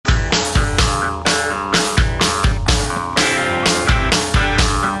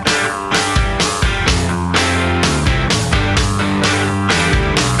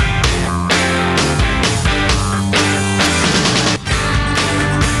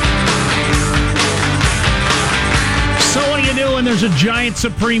there's a giant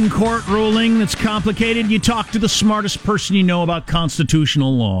Supreme Court ruling that's complicated, you talk to the smartest person you know about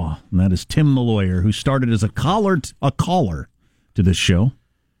constitutional law. And that is Tim the lawyer, who started as a caller to this show.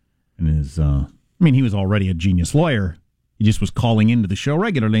 And he was already a genius lawyer. He just was calling into the show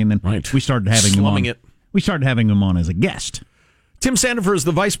regularly, and then we started having him on. We started having him on as a guest. Tim Sandifer is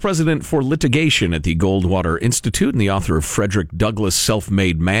the vice president for litigation at the Goldwater Institute and the author of Frederick Douglass'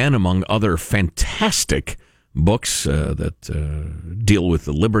 Self-Made Man, among other fantastic books that deal with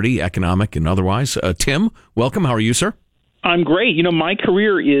the liberty, economic and otherwise. Tim, welcome. How are you, sir? I'm great. My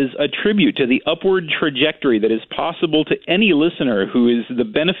career is a tribute to the upward trajectory that is possible to any listener who is the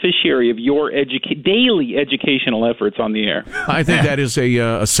beneficiary of your daily educational efforts on the air. I think that is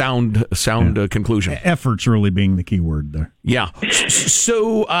a sound conclusion. Efforts really being the key word there. Yeah.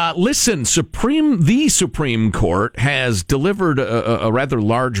 So, listen, the Supreme Court has delivered a rather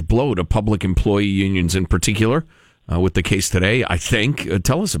large blow to public employee unions in particular with the case today, I think.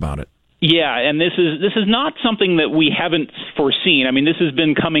 Tell us about it. Yeah, and this is not something that we haven't foreseen. I mean, this has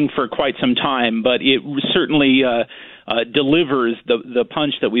been coming for quite some time, but it certainly delivers the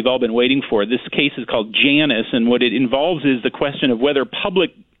punch that we've all been waiting for. This case is called Janus, and what it involves is the question of whether public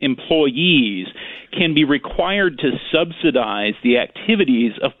employees can be required to subsidize the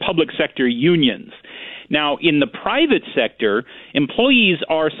activities of public sector unions. Now, in the private sector, employees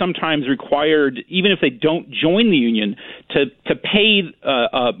are sometimes required, even if they don't join the union, to pay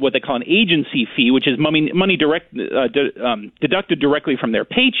what they call an agency fee, which is money deducted directly from their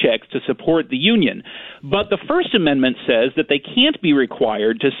paychecks to support the union. But the First Amendment says that they can't be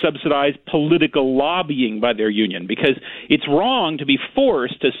required to subsidize political lobbying by their union, because it's wrong to be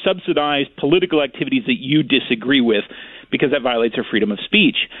forced to subsidize political activities that you disagree with, because that violates their freedom of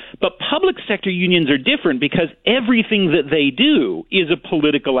speech. But public sector unions are different because everything that they do is a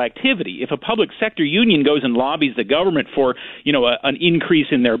political activity. If a public sector union goes and lobbies the government for, an increase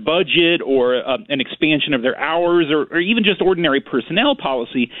in their budget or an expansion of their hours or even just ordinary personnel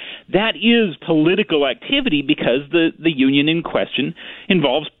policy, that is political activity because the union in question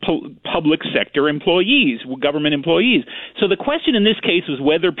involves public sector employees, government employees. So the question in this case was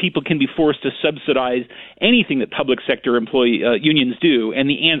whether people can be forced to subsidize anything that public sector employee unions do, and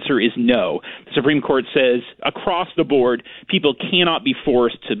the answer is no. The Supreme Court says across the board, people cannot be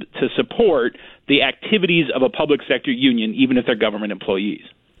forced to support the activities of a public sector union, even if they're government employees.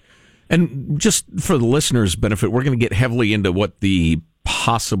 And just for the listeners' benefit, we're going to get heavily into what the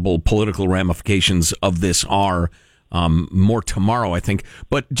possible political ramifications of this are more tomorrow, I think.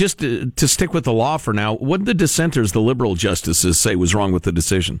 But just to stick with the law for now, what did the dissenters, the liberal justices, say was wrong with the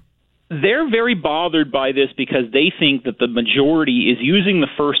decision? They're very bothered by this because they think that the majority is using the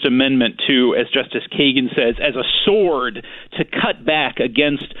First Amendment to, as Justice Kagan says, as a sword to cut back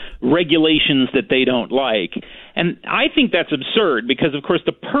against regulations that they don't like. And I think that's absurd because, of course,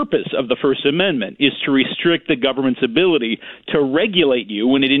 the purpose of the First Amendment is to restrict the government's ability to regulate you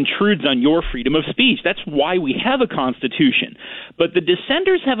when it intrudes on your freedom of speech. That's why we have a Constitution. But the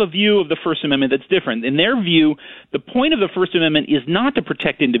dissenters have a view of the First Amendment that's different. In their view, the point of the First Amendment is not to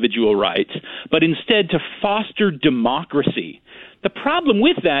protect individual rights, but instead to foster democracy. The problem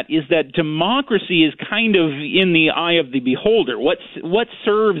with that is that democracy is kind of in the eye of the beholder. What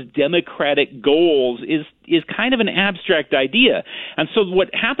serves democratic goals is kind of an abstract idea. And so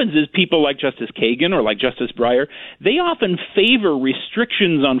what happens is people like Justice Kagan or like Justice Breyer, they often favor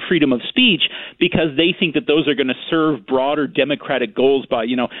restrictions on freedom of speech because they think that those are going to serve broader democratic goals by,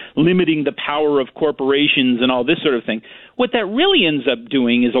 limiting the power of corporations and all this sort of thing. What that really ends up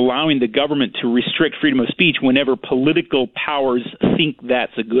doing is allowing the government to restrict freedom of speech whenever political powers think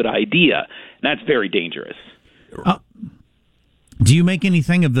that's a good idea. And that's very dangerous. Do you make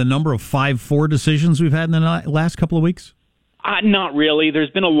anything of the number of 5-4 decisions we've had in the last couple of weeks? Not really.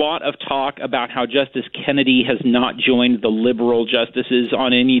 There's been a lot of talk about how Justice Kennedy has not joined the liberal justices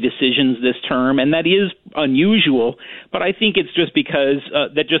on any decisions this term, and that is unusual, but I think it's just because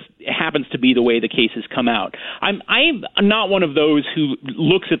that just happens to be the way the case has come out. I'm not one of those who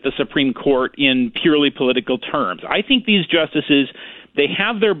looks at the Supreme Court in purely political terms. I think these justices, they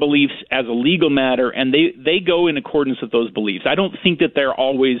have their beliefs as a legal matter, and they go in accordance with those beliefs. I don't think that they're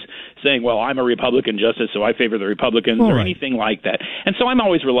always saying, well, I'm a Republican justice, so I favor the Republicans or anything like that. And so I'm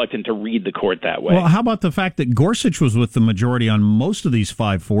always reluctant to read the court that way. Well, how about the fact that Gorsuch was with the majority on most of these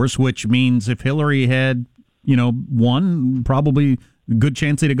 5-4s, which means if Hillary had, won, probably a good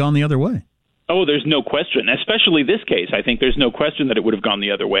chance they'd have gone the other way. Oh, there's no question, especially this case. I think there's no question that it would have gone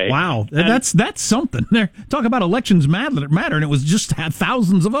the other way. Wow, that's something. There, talk about elections matter, and it was just had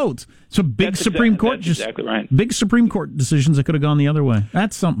thousands of votes. So big Supreme Court, that's exactly right. Big Supreme Court decisions that could have gone the other way.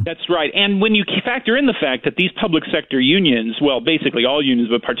 That's something. That's right. And when you factor in the fact that these public sector unions, well, basically all unions,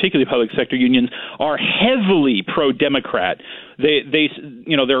 but particularly public sector unions, are heavily pro-Democrat. They're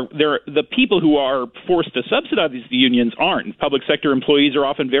the people who are forced to subsidize these unions aren't. Public sector employees are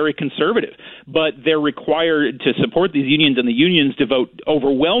often very conservative, but they're required to support these unions, and the unions devote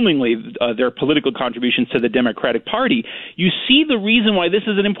overwhelmingly their political contributions to the Democratic Party. You see the reason why this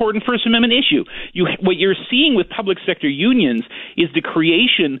is an important First Amendment issue. What you're seeing with public sector unions is the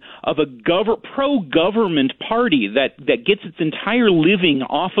creation of a pro-government party that gets its entire living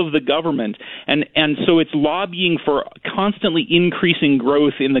off of the government, and so it's lobbying for constantly increasing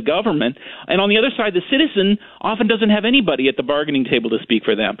growth in the government. And on the other side, the citizen often doesn't have anybody at the bargaining table to speak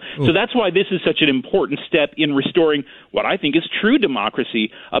for them. Ooh. So that's why this is such an important step in restoring what I think is true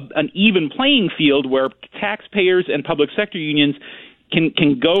democracy, an even playing field where taxpayers and public sector unions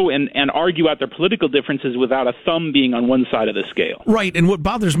can go and argue out their political differences without a thumb being on one side of the scale. Right, and what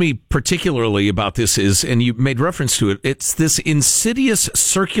bothers me particularly about this is, and you made reference to it, it's this insidious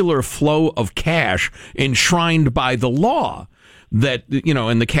circular flow of cash enshrined by the law. That,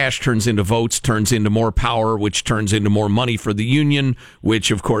 and the cash turns into votes, turns into more power, which turns into more money for the union, which,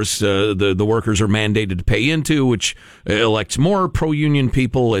 of course, the workers are mandated to pay into, which elects more pro-union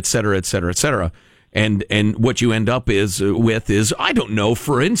people, et cetera, et cetera, et cetera. And what you end up is, I don't know,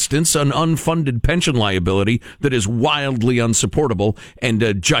 for instance, an unfunded pension liability that is wildly unsupportable and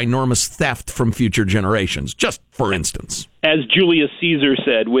a ginormous theft from future generations, just for instance. As Julius Caesar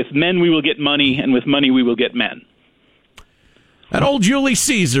said, with men we will get money, and with money we will get men. That old Julius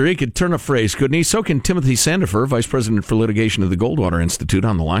Caesar, he could turn a phrase, couldn't he? So can Timothy Sandifer, Vice President for Litigation of the Goldwater Institute,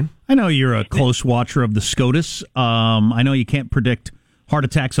 on the line. I know you're a close watcher of the Scotus. I know you can't predict heart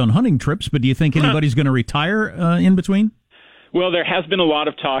attacks on hunting trips, but do you think anybody's going to retire in between? Well, there has been a lot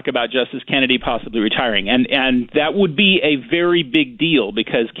of talk about Justice Kennedy possibly retiring, and that would be a very big deal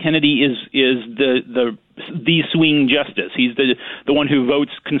because Kennedy is the swing justice. He's the one who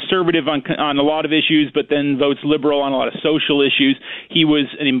votes conservative on a lot of issues, but then votes liberal on a lot of social issues. He was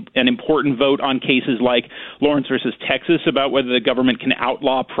an important vote on cases like Lawrence versus Texas about whether the government can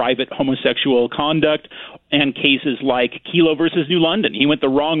outlaw private homosexual conduct, and cases like Kelo versus New London. He went the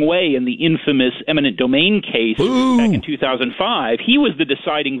wrong way in the infamous eminent domain case back in 2005. He was the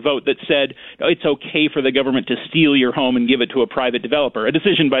deciding vote that said it's okay for the government to steal your home and give it to a private developer, a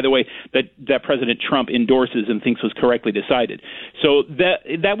decision, by the way, that President Trump endorses and thinks was correctly decided. So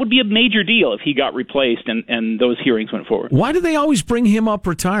that would be a major deal if he got replaced and those hearings went forward. Why do they always bring him up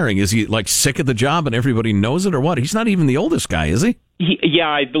retiring? Is he like sick of the job and everybody knows it, or what? He's not even the oldest guy, is he? Yeah,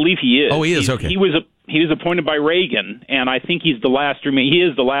 I believe he is. Oh, he is. Okay. He was appointed by Reagan, and I think he is the last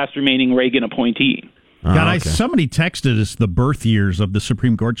remaining Reagan appointee. God, somebody texted us the birth years of the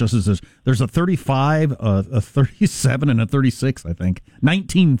Supreme Court justices. There's a 35, a 37, and a 36, I think.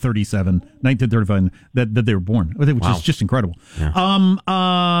 1935, that they were born, which is just incredible. Yeah.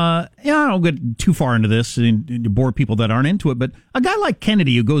 I don't get too far into this and bore people that aren't into it, but a guy like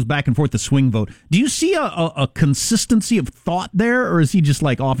Kennedy who goes back and forth the swing vote, do you see a consistency of thought there, or is he just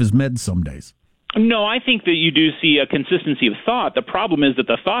like off his meds some days? No, I think that you do see a consistency of thought. The problem is that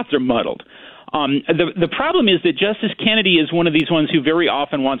the thoughts are muddled. The problem is that Justice Kennedy is one of these ones who very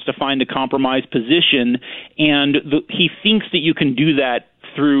often wants to find a compromise position, and he thinks that you can do that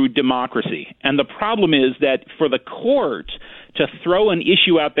through democracy. And the problem is that for the court to throw an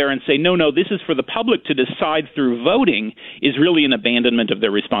issue out there and say, no, this is for the public to decide through voting is really an abandonment of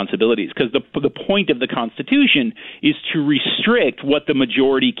their responsibilities, because the point of the Constitution is to restrict what the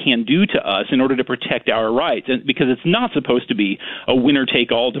majority can do to us in order to protect our rights, and because it's not supposed to be a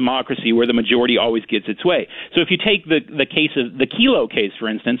winner-take-all democracy where the majority always gets its way. So if you take the case of the Kelo case, for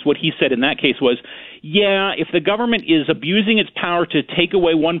instance, what he said in that case was, if the government is abusing its power to take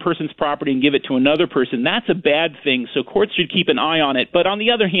away one person's property and give it to another person, that's a bad thing, so courts should keep an eye on it. But on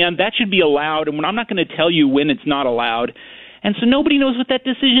the other hand, that should be allowed, and I'm not going to tell you when it's not allowed. And so nobody knows what that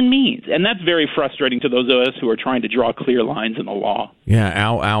decision means. And that's very frustrating to those of us who are trying to draw clear lines in the law. Yeah,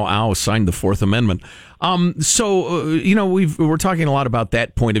 ow, signed the Fourth Amendment. We're talking a lot about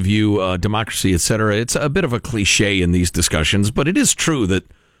that point of view, democracy, et cetera. It's a bit of a cliche in these discussions, but it is true that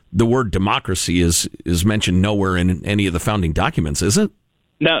the word democracy is mentioned nowhere in any of the founding documents, is it?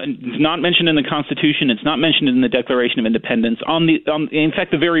 No, it's not mentioned in the Constitution. It's not mentioned in the Declaration of Independence. In fact,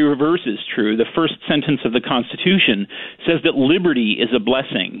 the very reverse is true. The first sentence of the Constitution says that liberty is a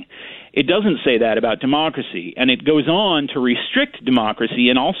blessing. It doesn't say that about democracy, and it goes on to restrict democracy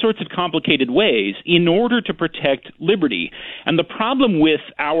in all sorts of complicated ways in order to protect liberty. And the problem with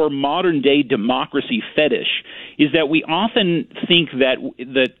our modern-day democracy fetish is that we often think that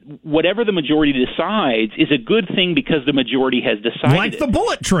whatever the majority decides is a good thing because the majority has decided like the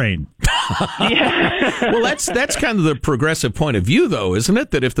bullet train. Yeah. Well, that's kind of the progressive point of view, though, isn't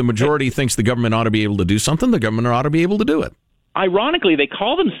it? That if the majority thinks the government ought to be able to do something, the government ought to be able to do it. Ironically, they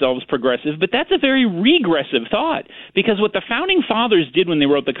call themselves progressive, but that's a very regressive thought, because what the Founding Fathers did when they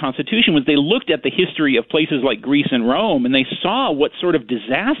wrote the Constitution was they looked at the history of places like Greece and Rome, and they saw what sort of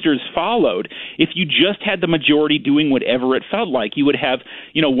disasters followed if you just had the majority doing whatever it felt like. You would have,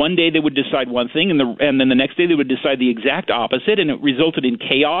 one day they would decide one thing, and then the next day they would decide the exact opposite, and it resulted in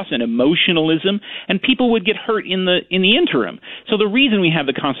chaos and emotionalism, and people would get hurt in the interim. So the reason we have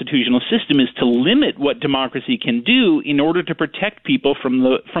the constitutional system is to limit what democracy can do in order to protect people from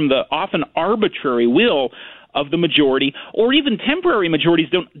the often arbitrary will of the majority, or even temporary majorities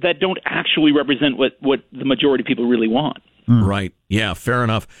that don't actually represent what the majority of people really want. Right. Yeah, fair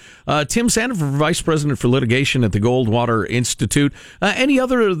enough. Tim Sandifer, Vice President for Litigation at the Goldwater Institute. Any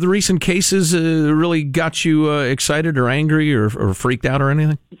other of the recent cases really got you excited or angry or freaked out or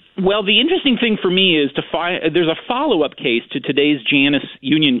anything? Well, the interesting thing for me is there's a follow-up case to today's Janus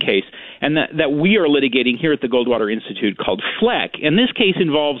Union case, and that we are litigating here at the Goldwater Institute called Fleck. And this case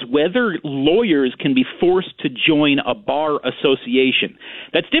involves whether lawyers can be forced to join a bar association.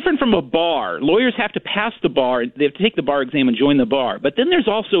 That's different from a bar. Lawyers have to pass the bar. They have to take the bar exam and join the bar. But then there's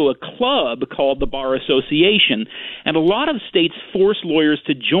also a club called the Bar Association, and a lot of states force lawyers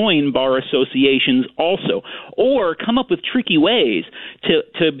to join bar associations also, or come up with tricky ways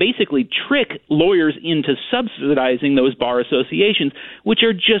to basically trick lawyers into subsidizing those bar associations, which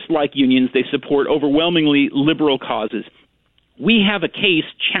are just like unions. They support overwhelmingly liberal causes. We have a case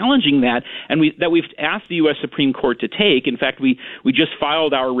challenging that, and that we've asked the U.S. Supreme Court to take. In fact, we just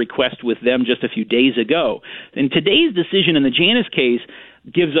filed our request with them just a few days ago. And today's decision in the Janus case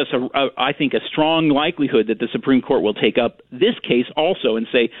gives us, I think, a strong likelihood that the Supreme Court will take up this case also and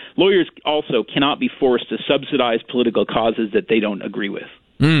say lawyers also cannot be forced to subsidize political causes that they don't agree with.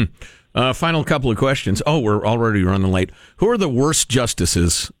 Final couple of questions. Oh, we're already running late. Who are the worst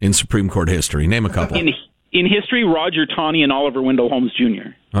justices in Supreme Court history? Name a couple. In history, Roger Taney and Oliver Wendell Holmes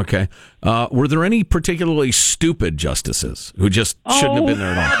Jr. Okay. Were there any particularly stupid justices who just shouldn't have been there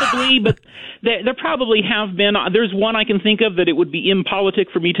at all? Probably, but there probably have been. There's one I can think of that it would be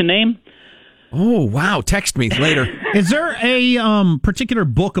impolitic for me to name. Oh, wow. Text me later. Is there a particular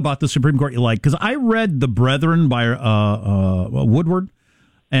book about the Supreme Court you like? Because I read The Brethren by Woodward,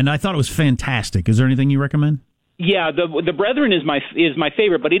 and I thought it was fantastic. Is there anything you recommend? Yeah, the Brethren is my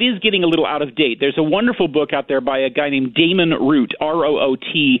favorite, but it is getting a little out of date. There's a wonderful book out there by a guy named Damon Root,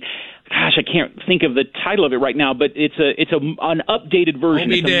 R-O-O-T. Gosh, I can't think of the title of it right now, but it's an updated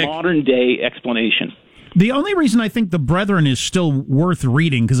version. It's a modern day explanation. The only reason I think The Brethren is still worth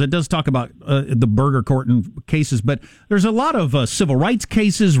reading, because it does talk about the Burger Court and cases, but there's a lot of civil rights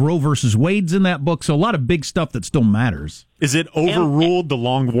cases, Roe versus Wade's in that book, so a lot of big stuff that still matters. Is it overruled the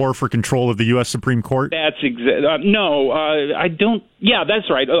long war for control of the U.S. Supreme Court? That's no, I don't. Yeah, that's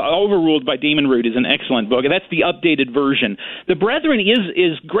right. Overruled by Damon Root is an excellent book. That's the updated version. The Brethren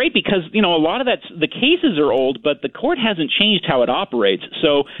is great because a lot of the cases are old, but the court hasn't changed how it operates.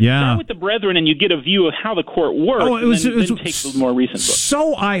 So start with the Brethren, and you get a view of how the court works. Oh, it was take the more recent book.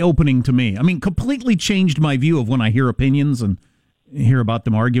 So eye-opening to me. I mean, completely changed my view of when I hear opinions and hear about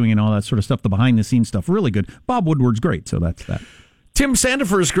them arguing and all that sort of stuff, the behind-the-scenes stuff. Really good. Bob Woodward's great, so that's that. Tim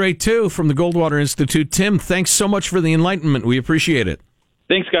Sandifer is great, too, from the Goldwater Institute. Tim, thanks so much for the enlightenment. We appreciate it.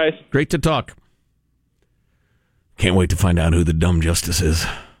 Thanks, guys. Great to talk. Can't wait to find out who the dumb justice is.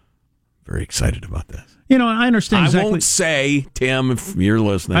 Very excited about this. I understand exactly. I won't say, Tim, if you're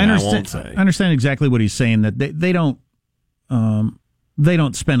listening, I won't say. I understand exactly what he's saying, that they don't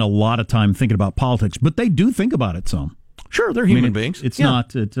spend a lot of time thinking about politics, but they do think about it some. Sure, they're human beings. It's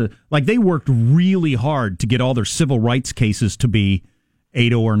not like they worked really hard to get all their civil rights cases to be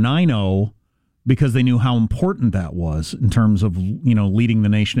 8-0 or 9-0 because they knew how important that was in terms of leading the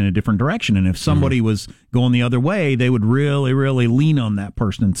nation in a different direction. And if somebody was going the other way, they would really, really lean on that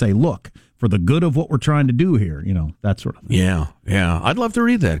person and say, "Look, for the good of what we're trying to do here," that sort of thing. Yeah. I'd love to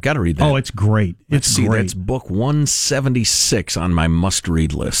read that. Got to read that. Oh, it's great. It's great. That's book 176 on my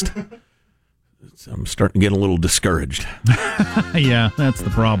must-read list. I'm starting to get a little discouraged. Yeah, that's the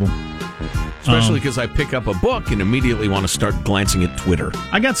problem. Especially because I pick up a book and immediately want to start glancing at Twitter.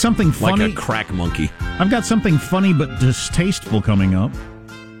 I got something funny. Like a crack monkey. I've got something funny but distasteful coming up.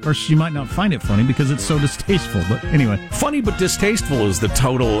 Of course, you might not find it funny because it's so distasteful. But anyway, Funny but Distasteful is the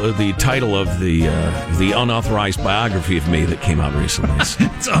title of the unauthorized biography of me that came out recently.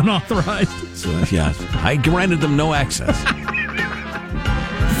 it's unauthorized. So, yeah, I granted them no access.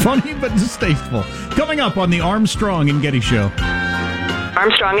 Funny but distasteful. Coming up on the Armstrong and Getty Show.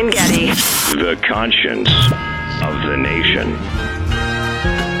 Armstrong and Getty. The conscience of the nation.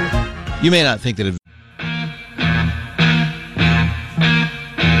 You may not think that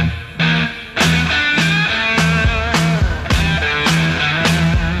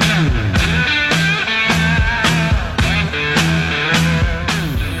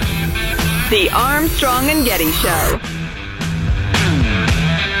The Armstrong and Getty Show.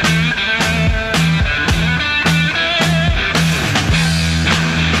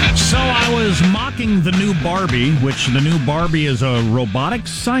 So I was mocking the new Barbie, which the new Barbie is a robotics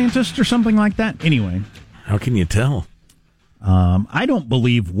scientist or something like that. Anyway. How can you tell? I don't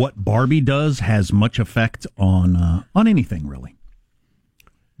believe what Barbie does has much effect on anything, really.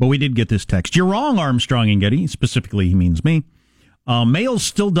 But we did get this text. You're wrong, Armstrong and Getty. Specifically, he means me. Males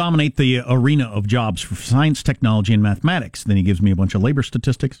still dominate the arena of jobs for science, technology, and mathematics. Then he gives me a bunch of labor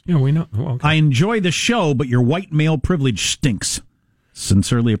statistics. Yeah, we know. Oh, okay. I enjoy the show, but your white male privilege stinks.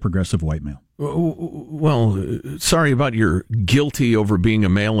 Sincerely, a progressive white male. Well, sorry about your guilty over being a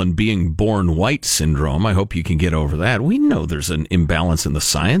male and being born white syndrome. I hope you can get over that. We know there's an imbalance in the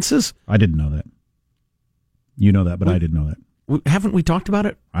sciences. I didn't know that. You know that, but I didn't know that. Haven't we talked about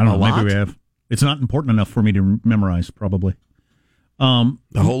it? I don't know. Maybe we have. It's not important enough for me to memorize, probably. The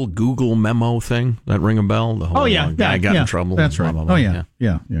whole Google memo thing, that ring a bell? The whole guy got in trouble. That's right. Blah, blah, blah.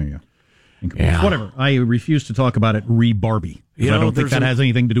 Yeah. Whatever. I refuse to talk about it re-Barbie. I don't think that has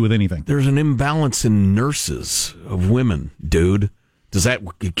anything to do with anything. There's an imbalance in nurses of women, dude. Does that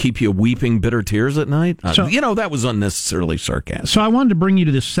keep you weeping bitter tears at night? That was unnecessarily sarcastic. So I wanted to bring you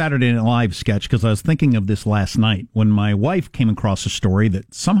to this Saturday Night Live sketch because I was thinking of this last night when my wife came across a story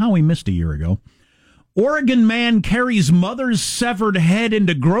that somehow we missed a year ago. Oregon man carries mother's severed head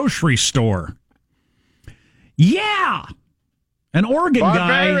into grocery store. Yeah! An Oregon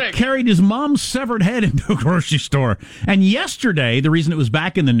guy carried his mom's severed head into a grocery store. And yesterday, the reason it was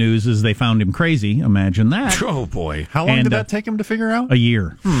back in the news is they found him crazy. Imagine that. Oh, boy. How long did that take him to figure out? A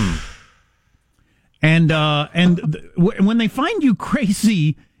year. And when they find you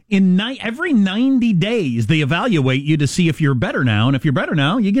crazy, every 90 days, they evaluate you to see if you're better now. And if you're better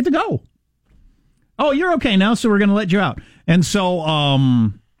now, you get to go. Oh, you're okay now, so we're going to let you out. And so,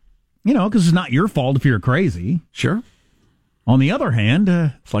 because it's not your fault if you're crazy. Sure. On the other hand,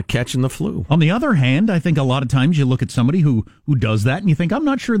 it's like catching the flu. On the other hand, I think a lot of times you look at somebody who does that and you think, I'm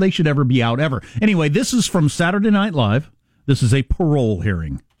not sure they should ever be out ever. Anyway, this is from Saturday Night Live. This is a parole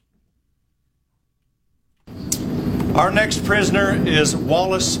hearing. Our next prisoner is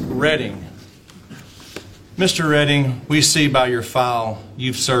Wallace Redding. Mr. Redding, we see by your file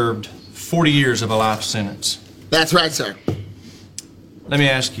you've served 40 years of a life sentence. That's right, sir. Let me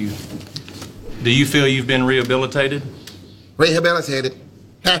ask you, do you feel you've been rehabilitated? Rehabilitated?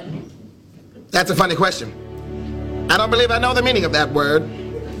 Heh. That's a funny question. I don't believe I know the meaning of that word.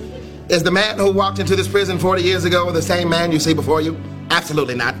 Is the man who walked into this prison 40 years ago the same man you see before you?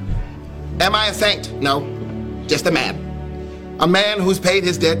 Absolutely not. Am I a saint? No. Just a man. A man who's paid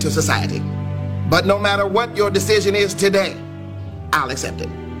his debt to society. But no matter what your decision is today, I'll accept it.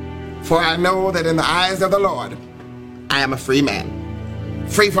 For I know that in the eyes of the Lord, I am a free man.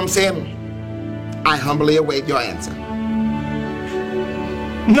 Free from sin. I humbly await your answer.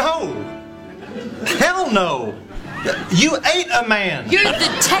 No! Hell no! You ate a man! You're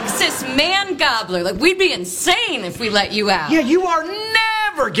the Texas man gobbler. Like, we'd be insane if we let you out. Yeah, you are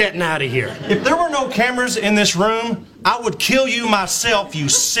never getting out of here. If there were no cameras in this room, I would kill you myself, you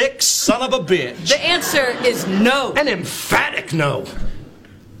sick son of a bitch. The answer is no. An emphatic no.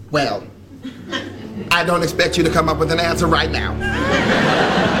 Well, I don't expect you to come up with an answer right now.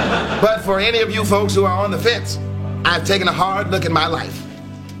 But for any of you folks who are on the fence, I've taken a hard look at my life.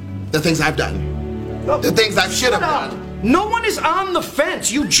 The things I've done. The things I should have done. No one is on the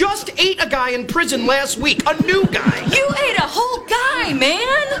fence. You just ate a guy in prison last week. A new guy. You ate a whole guy,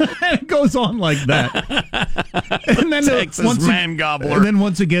 man. It goes on like that. And then Texas man gobbler. And then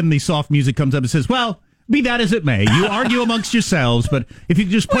once again, the soft music comes up and says, well, be that as it may, you argue amongst yourselves, but if you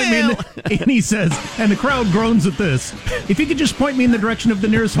could just point me in and he says, and the crowd groans at this, if you could just point me in the direction of the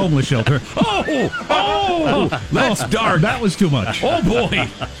nearest homeless shelter. That's dark. That was too much. Oh, boy.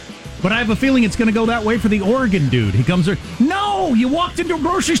 But I have a feeling it's going to go that way for the Oregon dude. He comes there, no, you walked into a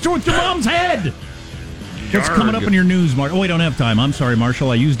grocery store with your mom's head. What's coming up in your news, Marshall? Oh, we don't have time. I'm sorry, Marshall.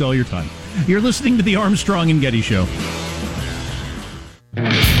 I used all your time. You're listening to the Armstrong and Getty Show.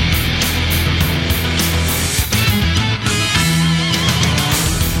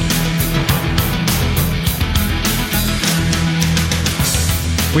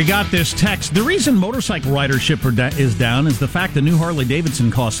 We got this text. The reason motorcycle ridership is down is the fact the new Harley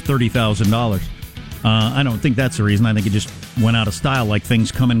Davidson costs $30,000. I don't think that's the reason. I think it just went out of style, like things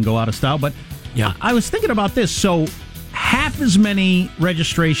come and go out of style. But yeah, I was thinking about this. So half as many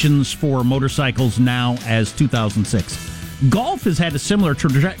registrations for motorcycles now as 2006. Golf has had a similar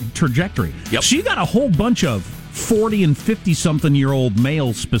trajectory. Yep. So you got a whole bunch of 40 and 50-something-year-old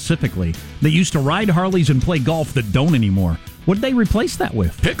males specifically that used to ride Harleys and play golf that don't anymore. What did they replace that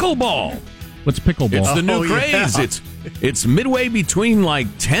with? Pickleball. What's pickleball? It's the new craze. Yeah. It's midway between like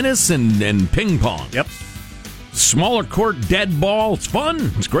tennis and ping pong. Yep. Smaller court, dead ball. It's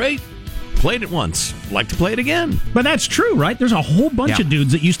fun. It's great. Played it once. Like to play it again. But that's true, right? There's a whole bunch of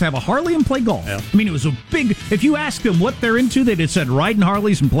dudes that used to have a Harley and play golf. Yeah. I mean, it was a big... If you ask them what they'd have said riding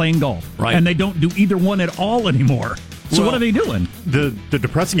Harleys and playing golf. Right. And they don't do either one at all anymore. So what are they doing? The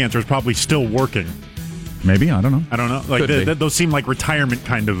depressing answer is probably still working. Maybe, I don't know. I don't know. Like those seem like retirement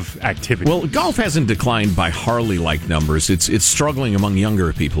kind of activity. Well, golf hasn't declined by Harley-like numbers. It's struggling among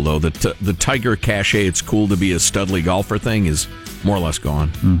younger people, though. The Tiger cachet, it's cool to be a studly golfer thing, is more or less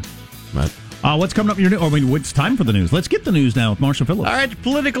gone. But what's coming up in your news? It's time for the news. Let's get the news now with Marshall Phillips. All right,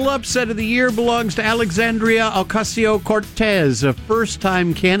 political upset of the year belongs to Alexandria Ocasio-Cortez, a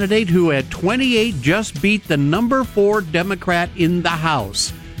first-time candidate who at 28 just beat the number 4 Democrat in the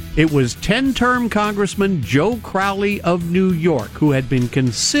House. It was 10-term Congressman Joe Crowley of New York, who had been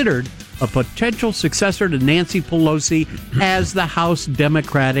considered a potential successor to Nancy Pelosi as the House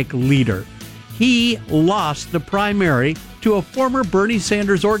Democratic leader. He lost the primary to a former Bernie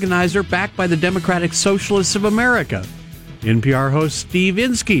Sanders organizer backed by the Democratic Socialists of America. NPR host Steve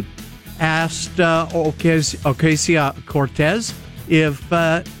Inskeep asked Ocasio-Cortez if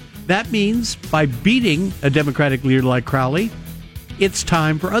that means by beating a Democratic leader like Crowley, it's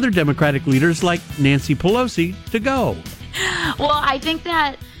time for other Democratic leaders like Nancy Pelosi to go. Well, I think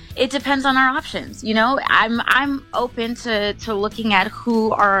that it depends on our options. You know, I'm open to looking at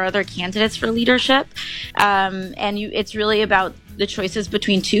who are other candidates for leadership, it's really about the choices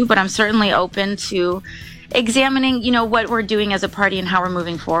between two. But I'm certainly open to examining, what we're doing as a party and how we're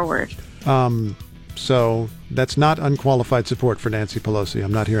moving forward. So that's not unqualified support for Nancy Pelosi.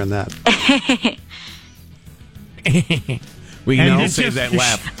 I'm not hearing that. We can all save that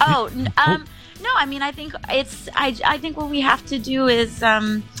laugh. No, I mean, I think I think what we have to do is,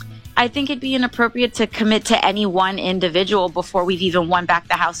 I think it'd be inappropriate to commit to any one individual before we've even won back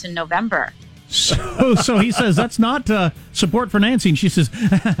the House in November. So he says that's not support for Nancy, and she says,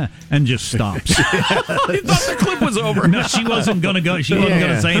 and just stops. I thought the clip was over. No, she wasn't going to go. She wasn't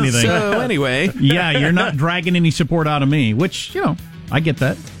going to say anything. So anyway, you're not dragging any support out of me, which I get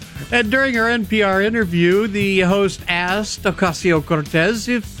that. And during her NPR interview, the host asked Ocasio-Cortez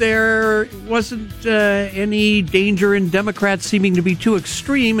if there wasn't any danger in Democrats seeming to be too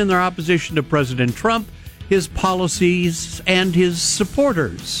extreme in their opposition to President Trump, his policies, and his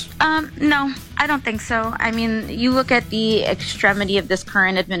supporters. No, I don't think so. I mean, you look at the extremity of this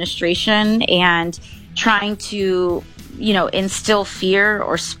current administration and trying to, instill fear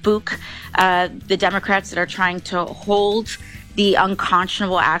or spook the Democrats that are trying to hold the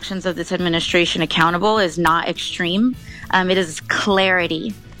unconscionable actions of this administration accountable is not extreme. It is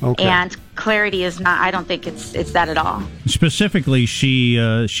clarity. Okay. And clarity is not, I don't think it's that at all. Specifically, she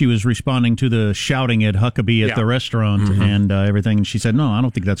was responding to the shouting at Huckabee at the restaurant and everything, and she said, no, I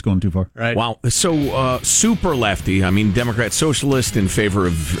don't think that's going too far. Right. Wow. So super lefty. I mean, Democrat socialist in favor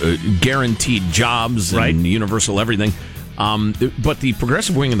of guaranteed jobs and universal everything. But the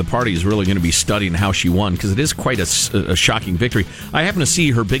progressive wing of the party is really going to be studying how she won, because it is quite a shocking victory. I happened to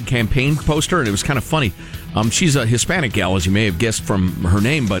see her big campaign poster, and it was kind of funny. She's a Hispanic gal, as you may have guessed from her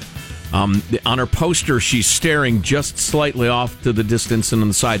name, but on her poster, she's staring just slightly off to the distance and on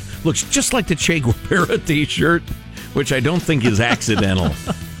the side. Looks just like the Che Guevara T-shirt, which I don't think is accidental.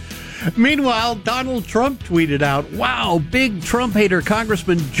 Meanwhile, Donald Trump tweeted out, wow, big Trump hater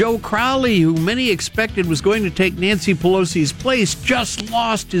Congressman Joe Crowley, who many expected was going to take Nancy Pelosi's place, just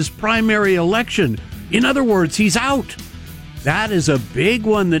lost his primary election. In other words, he's out. That is a big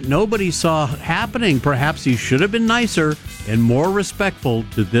one that nobody saw happening. Perhaps he should have been nicer and more respectful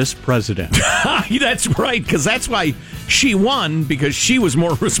to this president. That's right, because that's why she won, because she was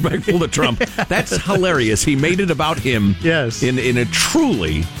more respectful to Trump. That's hilarious. He made it about him in a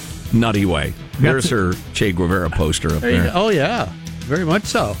truly nutty way. There's her Che Guevara poster up there. Oh, yeah. Very much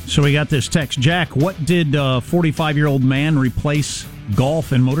so. So we got this text. Jack, what did a 45-year-old man replace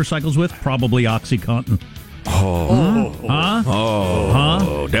golf and motorcycles with? Probably OxyContin. Oh,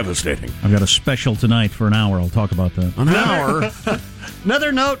 devastating. I've got a special tonight for an hour. I'll talk about that. An hour?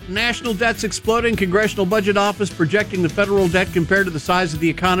 Another note, national debt's exploding. Congressional Budget Office projecting the federal debt compared to the size of the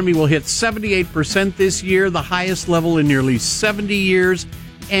economy will hit 78% this year, the highest level in nearly 70 years,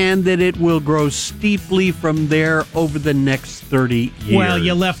 and that it will grow steeply from there over the next 30 years. Well,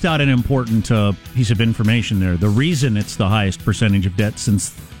 you left out an important piece of information there. The reason it's the highest percentage of debt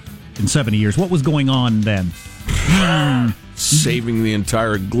in 70 years, what was going on then? Saving the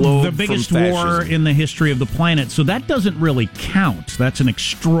entire globe. The biggest from war in the history of the planet. So that doesn't really count. That's an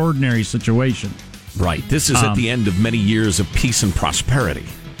extraordinary situation. Right. This is at the end of many years of peace and prosperity.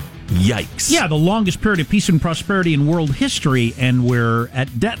 Yikes. Yeah, the longest period of peace and prosperity in world history, and we're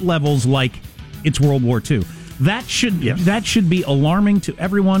at debt levels like it's World War II. That should be alarming to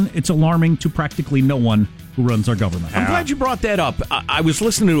everyone. It's alarming to practically no one who runs our government. I'm glad you brought that up. I was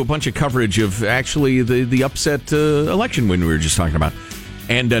listening to a bunch of coverage of actually the upset election win we were just talking about.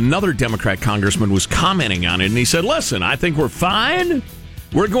 And another Democrat congressman was commenting on it, and he said, listen, I think we're fine.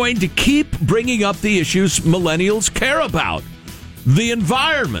 We're going to keep bringing up the issues millennials care about. The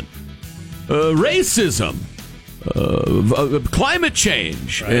environment, racism, climate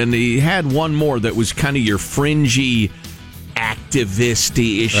change. Right. And he had one more that was kind of your fringy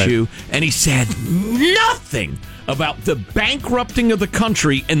activist-y issue, and he said nothing about the bankrupting of the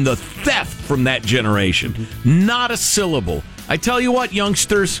country and the theft from that generation. Mm-hmm. Not a syllable. I tell you what,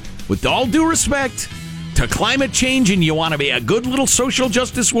 youngsters, with all due respect to climate change, and you want to be a good little social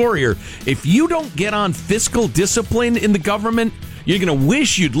justice warrior, if you don't get on fiscal discipline in the government, you're going to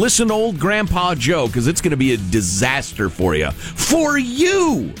wish you'd listen to old Grandpa Joe, because it's going to be a disaster for you. For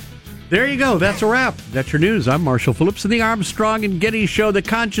you! There you go. That's a wrap. That's your news. I'm Marshall Phillips in the Armstrong and Getty Show. The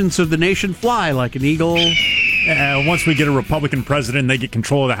conscience of the nation fly like an eagle. Once we get a Republican president, they get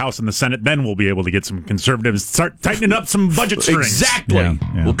control of the House and the Senate, then we'll be able to get some conservatives, start tightening up some budget strings. Exactly.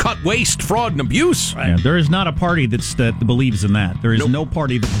 Yeah. We'll cut waste, fraud, and abuse. Right. Yeah, there is not a party that believes in that. There is no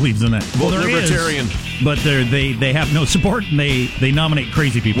party that believes in that. Well, there libertarian. Is, but they have no support, and they nominate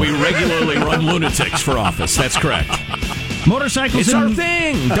crazy people. We regularly run lunatics for office. That's correct. Motorcycles. It's our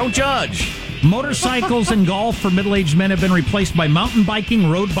thing. Don't judge. Motorcycles and golf for middle-aged men have been replaced by mountain biking,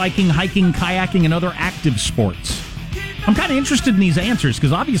 road biking, hiking, kayaking, and other active sports. I'm kind of interested in these answers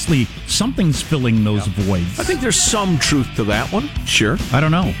because obviously something's filling those voids. I think there's some truth to that one. Sure. I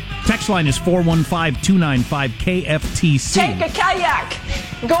don't know. Text line is 415-295-KFTC. Take a kayak.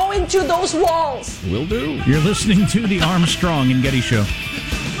 Go into those walls. Will do. You're listening to the Armstrong and Getty Show.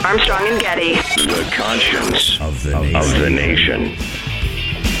 Armstrong and Getty. The conscience of the nation.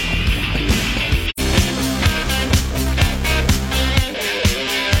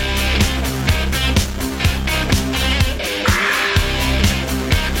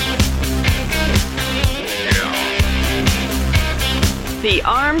 The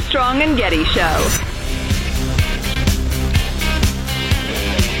Armstrong and Getty Show.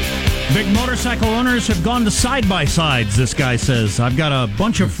 Big motorcycle owners have gone to side-by-sides, this guy says. I've got a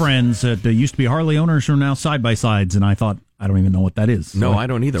bunch of friends that used to be Harley owners who are now side-by-sides, and I thought, I don't even know what that is. No, I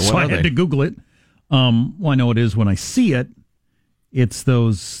don't either. What so I had to Google it. Well, I know it is when I see it. It's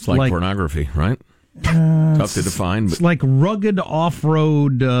those... It's like pornography, right? Tough to define. But... It's like rugged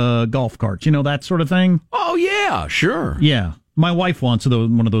off-road golf carts, you know, that sort of thing. Oh, yeah, sure. Yeah. My wife wants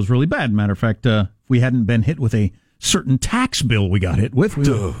one of those really bad. Matter of fact, if we hadn't been hit with a certain tax bill we got hit with, we'd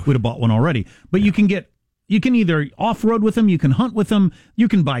have bought one already. But you can either off-road with them, you can hunt with them, you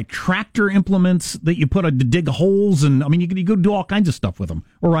can buy tractor implements that you put to dig holes, and I mean, you can do all kinds of stuff with them,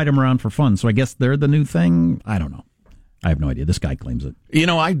 or ride them around for fun. So I guess they're the new thing. I don't know. I have no idea. This guy claims it. You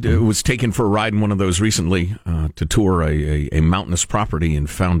know, I was taken for a ride in one of those recently to tour a mountainous property and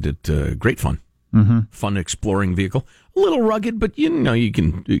found it great fun. Mm-hmm. Fun exploring vehicle. A little rugged, but you know, you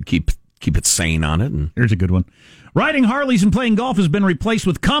can keep it sane on it. And here's a good one. Riding Harleys and playing golf has been replaced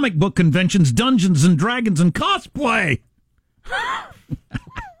with comic book conventions, Dungeons and Dragons, and cosplay.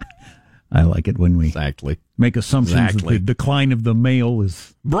 I like it when we make assumptions that the decline of the male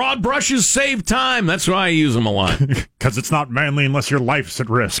is... Broad brushes save time. That's why I use them a lot. Because it's not manly unless your life's at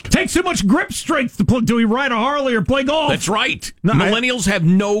risk. Takes too much grip strength do we ride a Harley or play golf? That's right. No, millennials have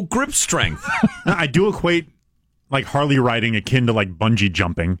no grip strength. I do equate like Harley riding akin to like bungee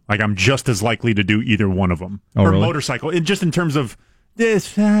jumping. Like I'm just as likely to do either one of them. Oh, or really? Motorcycle. Just in terms of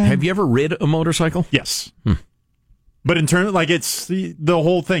this. Have you ever rid a motorcycle? Yes. But in terms, like, it's the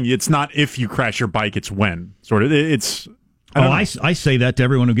whole thing. It's not if you crash your bike, it's when. Sort of. It's. I say that to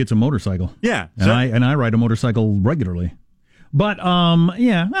everyone who gets a motorcycle. Yeah. And I ride a motorcycle regularly. But,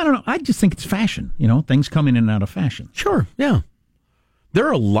 yeah, I don't know. I just think it's fashion. You know, things come in and out of fashion. Sure, yeah. There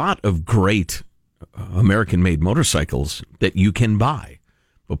are a lot of great American-made motorcycles that you can buy.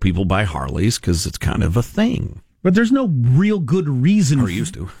 But people buy Harleys because it's kind of a thing. But there's no real good reason Or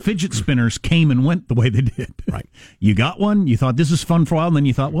used to. fidget spinners came and went the way they did. Right. You got one, you thought this is fun for a while, and then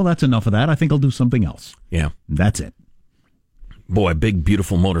you thought, well, that's enough of that. I think I'll do something else. Yeah. That's it. Boy, big,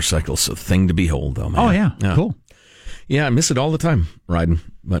 beautiful motorcycle's a thing to behold, though, man. Oh, yeah. Cool. Yeah, I miss it all the time, riding.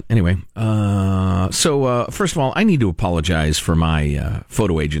 But anyway, so first of all, I need to apologize for my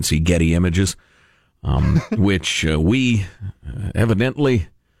photo agency, Getty Images, which we evidently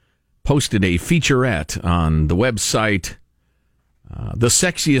posted a featurette on the website, The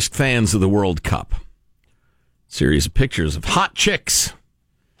Sexiest Fans of the World Cup. Series of pictures of hot chicks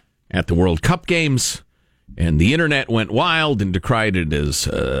at the World Cup games, and the internet went wild and decried it as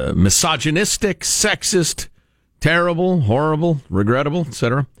misogynistic, sexist, terrible, horrible, regrettable,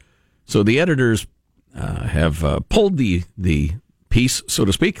 etc. So the editors have pulled the piece, so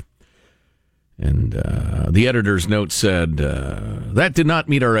to speak. And the editor's note said, that did not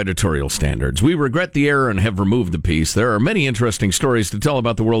meet our editorial standards. We regret the error and have removed the piece. There are many interesting stories to tell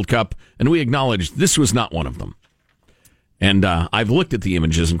about the World Cup, and we acknowledge this was not one of them. And I've looked at the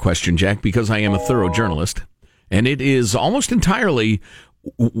images in question, Jack, because I am a thorough journalist, and it is almost entirely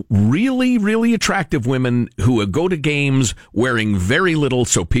really, really attractive women who go to games wearing very little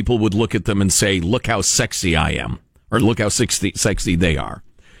so people would look at them and say, look how sexy I am, or look how sexy they are.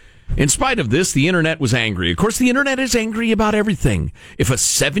 In spite of this, the internet was angry. Of course, the internet is angry about everything. If a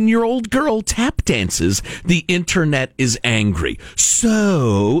 7-year-old girl tap dances, the internet is angry.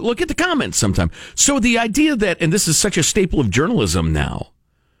 So, look at the comments sometime. So the idea that, and this is such a staple of journalism now,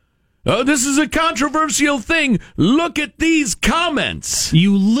 oh, this is a controversial thing. Look at these comments.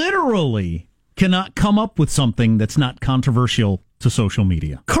 You literally cannot come up with something that's not controversial to social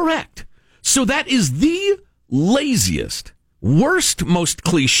media. Correct. So that is the laziest, worst, most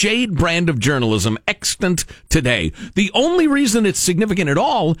cliched brand of journalism extant today. The only reason it's significant at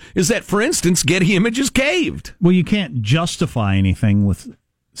all is that, for instance, Getty Images caved. Well, you can't justify anything with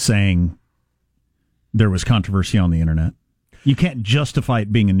saying there was controversy on the internet. You can't justify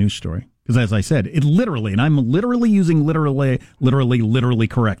it being a news story. Because as I said, it literally, and I'm literally using literally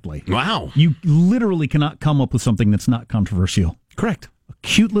correctly. Wow. You literally cannot come up with something that's not controversial. Correct. A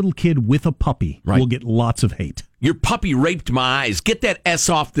cute little kid with a puppy will get lots of hate. Your puppy raped my eyes. Get that S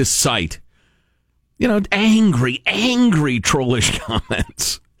off this site. You know, angry, trollish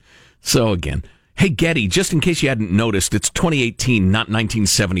comments. So again, hey, Getty, just in case you hadn't noticed, it's 2018, not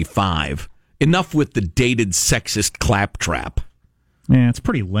 1975. Enough with the dated sexist claptrap. Yeah, it's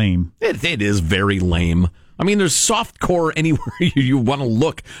pretty lame. It is very lame. I mean, there's softcore anywhere you want to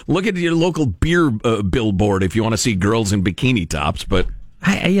look. Look at your local beer billboard if you want to see girls in bikini tops, but...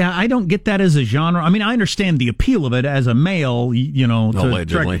 I don't get that as a genre. I mean, I understand the appeal of it as a male, you know, to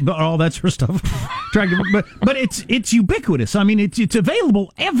allegedly, all that sort of stuff. but it's ubiquitous. I mean, it's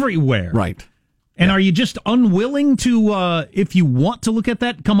available everywhere. Right. And are you just unwilling to, if you want to look at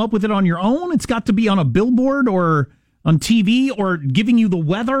that, come up with it on your own? It's got to be on a billboard or on TV or giving you the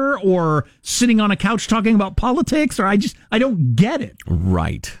weather or sitting on a couch talking about politics, or I don't get it.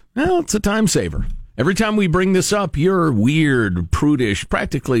 Right. Well, it's a time saver. Every time we bring this up, your weird, prudish,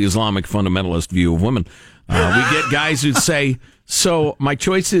 practically Islamic fundamentalist view of women, we get guys who say, so my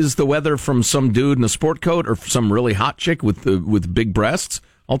choice is the weather from some dude in a sport coat or some really hot chick with big breasts.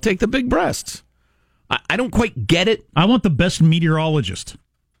 I'll take the big breasts. I don't quite get it. I want the best meteorologist.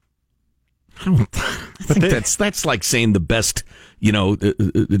 I think that's like saying the best,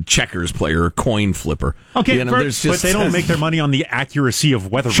 checkers player or coin flipper. Okay, but they don't make their money on the accuracy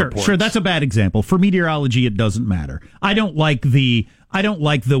of weather reports. Sure, that's a bad example. For meteorology, it doesn't matter. I don't like the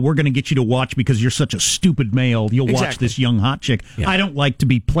we're going to get you to watch because you're such a stupid male. You'll watch this young hot chick. Yeah. I don't like to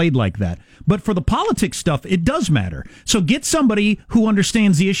be played like that. But for the politics stuff, it does matter. So get somebody who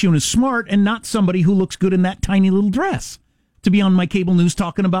understands the issue and is smart, and not somebody who looks good in that tiny little dress to be on my cable news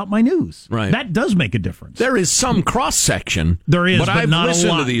talking about my news. Right. That does make a difference. There is some cross section. There is, but I've not listened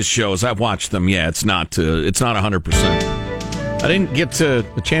a lot. to these shows. I've watched them. Yeah, it's not 100%. I didn't get a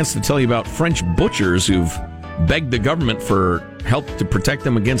chance to tell you about French butchers who've begged the government for help to protect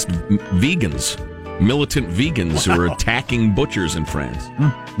them against vegans, militant vegans who are attacking butchers in France.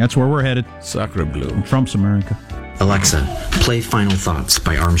 That's where we're headed. Sacre bleu. Trump's America. Alexa, play Final Thoughts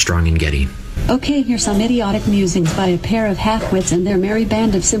by Armstrong and Getty. Okay, here's some idiotic musings by a pair of half-wits and their merry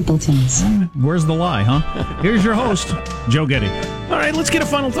band of simpletons. Where's the lie, huh? Here's your host, Joe Getty. All right, let's get a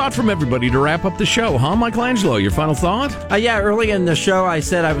final thought from everybody to wrap up the show, huh, Michelangelo? Your final thought? Early in the show, I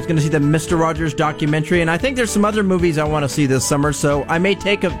said I was going to see the Mr. Rogers documentary, and I think there's some other movies I want to see this summer, so I may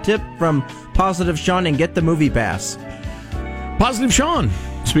take a tip from Positive Sean and get the movie pass. Positive Sean.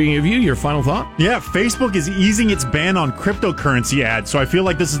 Speaking of you, your final thought? Yeah, Facebook is easing its ban on cryptocurrency ads, so I feel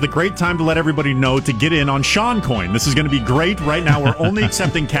like this is the great time to let everybody know to get in on Sean Coin. This is going to be great. Right now, we're only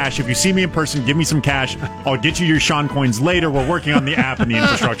accepting cash. If you see me in person, give me some cash. I'll get you your Sean Coins later. We're working on the app and the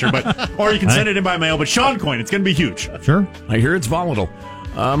infrastructure, or you can send it in by mail. But Sean Coin, it's going to be huge. Sure. I hear it's volatile.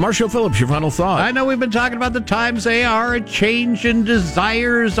 Marshall Phillips, your final thought. I know we've been talking about the times they are changing,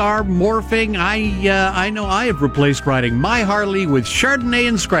 desires are morphing. I know I have replaced riding my Harley with Chardonnay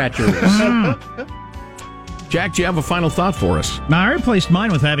and Scratchers. Jack, do you have a final thought for us? Now, I replaced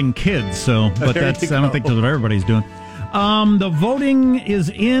mine with having kids, but I don't think that's what everybody's doing. The voting is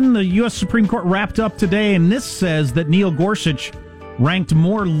in. The U.S. Supreme Court wrapped up today, and this says that Neil Gorsuch ranked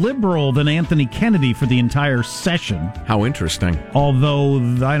more liberal than Anthony Kennedy for the entire session. How interesting. Although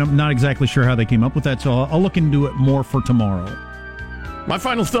I'm not exactly sure how they came up with that, so I'll look into it more for tomorrow. My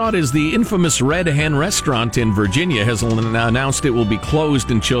final thought is the infamous Red Hen restaurant in Virginia has announced it will be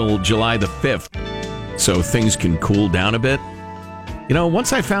closed until July the 5th, so things can cool down a bit. You know,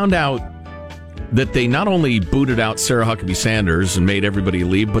 once I found out that they not only booted out Sarah Huckabee Sanders and made everybody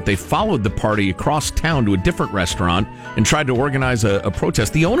leave, but they followed the party across town to a different restaurant and tried to organize a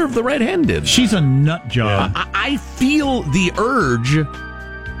protest. The owner of the Red Hen did. She's a nut job. I feel the urge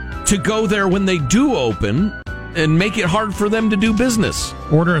to go there when they do open and make it hard for them to do business.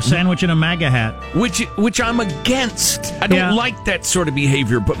 Order a sandwich and a MAGA hat. Which I'm against. I don't like that sort of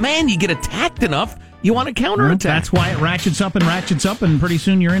behavior, but man, you get attacked enough, you want to counterattack. That's why it ratchets up, and pretty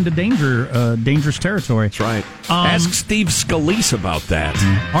soon you're into dangerous territory. That's right. Ask Steve Scalise about that.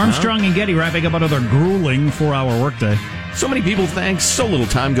 Armstrong and Getty wrapping up another grueling 4-hour workday. So many people, thanks. So little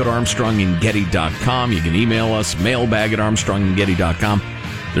time. Go to ArmstrongandGetty.com. You can email us, mailbag at ArmstrongandGetty.com.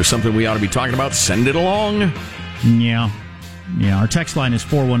 If there's something we ought to be talking about, send it along. Yeah, our text line is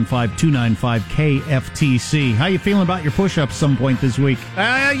 415-295-KFTC. How you feeling about your push-ups some point this week?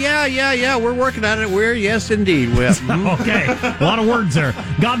 Yeah. We're working on it. Yes, indeed. Okay, a lot of words there.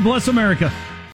 God bless America.